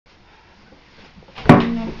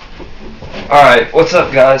Alright, what's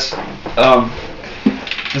up guys?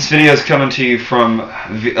 This video is coming to you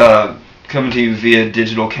via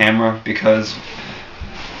digital camera because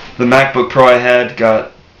the MacBook Pro I had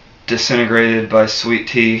got disintegrated by sweet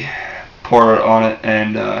tea poured on it,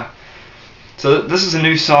 and so this is a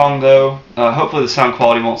new song though. Hopefully the sound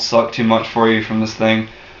quality won't suck too much for you from this thing,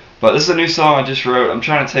 but this is a new song I just wrote. I'm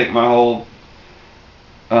trying to take my whole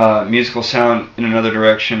musical sound in another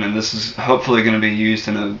direction, and this is hopefully going to be used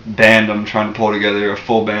in a band I'm trying to pull together, a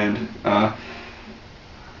full band.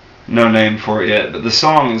 No name for it yet, but the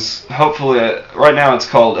song is hopefully, right now it's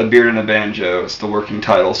called A Beard and a Banjo. It's the working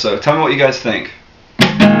title, so tell me what you guys think.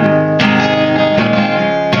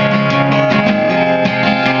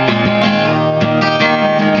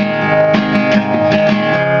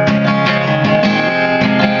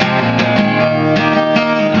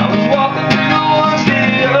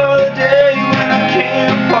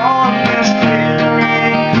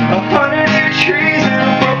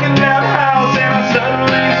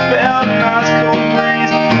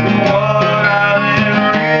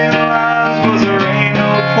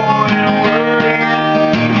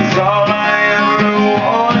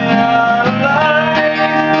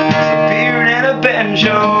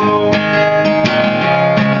 Banjo.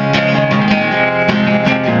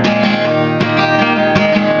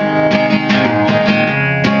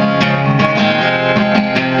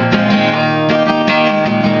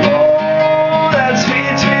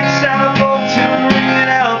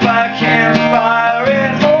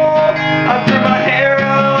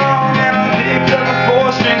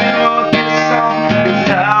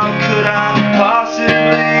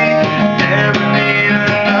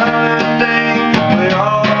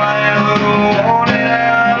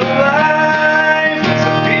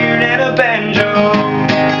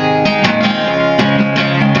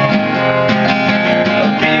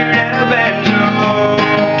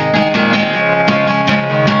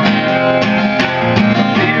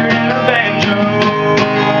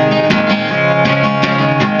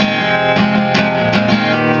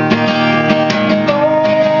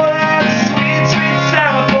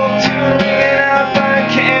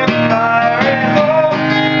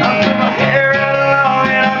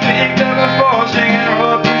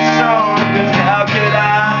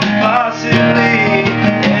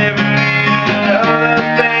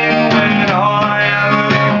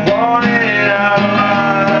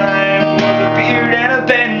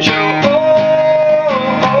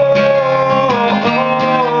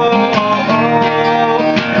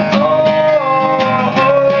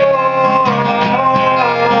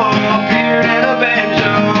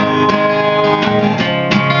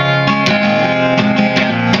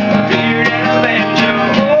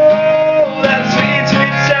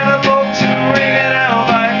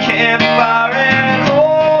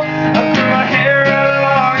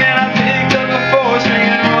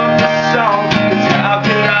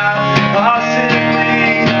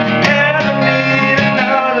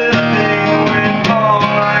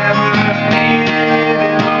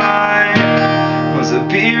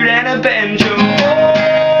 Banjo.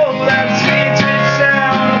 Oh, that sweet, sweet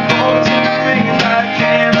sound of fortune ringing by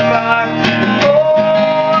campfire. Oh,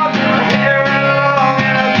 I threw my hair along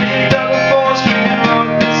and I picked up a four-string and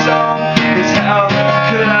wrote this song. 'Cause how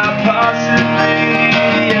could I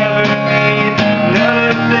possibly ever need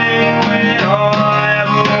another thing when all I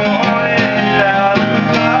ever wanted out of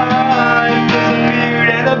life was a beard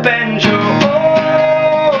and a banjo?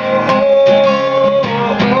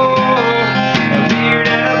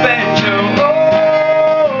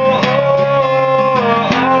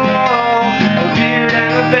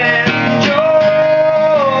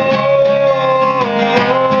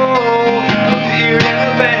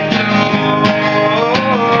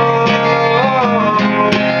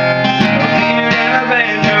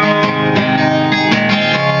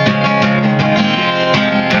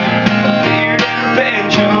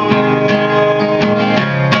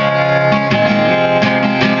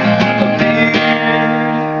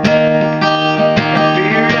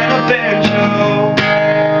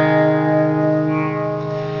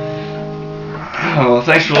 Well,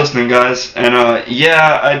 thanks for listening, guys. And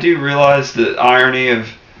yeah, I do realize the irony of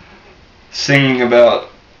singing about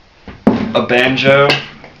a banjo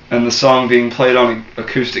and the song being played on an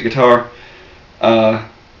acoustic guitar. By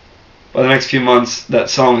the next few months, that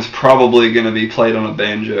song is probably going to be played on a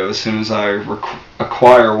banjo as soon as I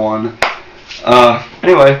acquire one.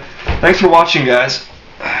 Anyway, thanks for watching, guys.